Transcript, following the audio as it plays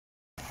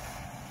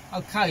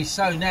Okay,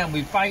 so now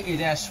we've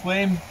baited our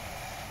swim,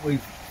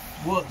 we've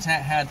worked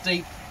out how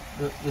deep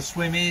the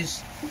swim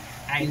is,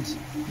 and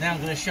now I'm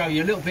going to show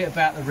you a little bit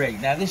about the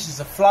rig. Now this is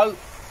the float,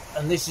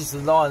 and this is the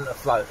line that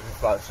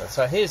floats.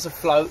 So here's the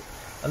float,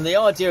 and the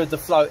idea of the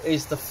float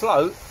is the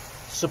float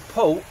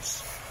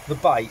supports the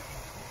bait,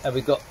 and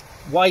we've got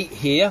weight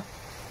here,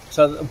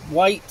 so the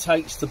weight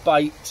takes the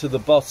bait to the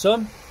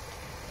bottom.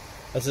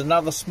 There's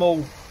another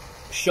small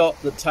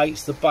shot that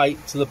takes the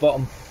bait to the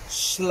bottom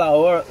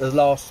slower at the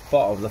last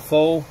part of the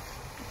fall,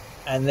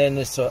 and then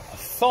there's a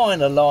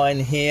finer line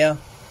here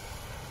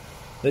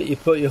that you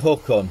put your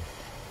hook on.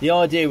 The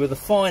idea with a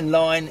fine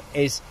line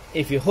is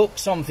if you hook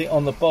something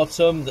on the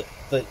bottom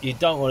that you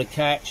don't want to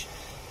catch,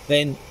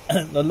 then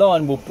the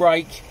line will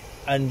break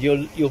and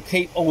you'll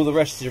keep all the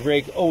rest of the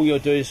rig. All you'll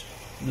do is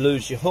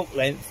lose your hook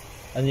length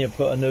and you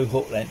put a new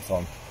hook length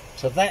on.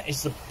 So that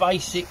is the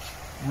basic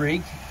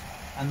rig,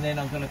 and then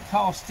I'm going to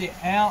cast it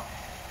out.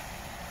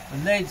 The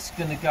lead's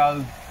going to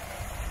go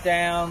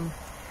down,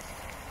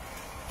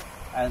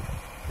 and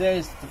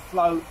there's the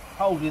float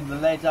holding the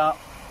lead up,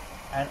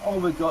 and all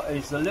we've got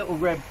is the little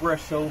red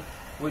bristle,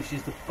 which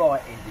is the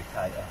bite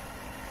indicator.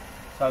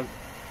 So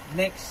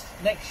next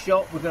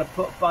shot we're going to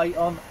put a bait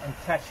on and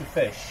catch a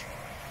fish.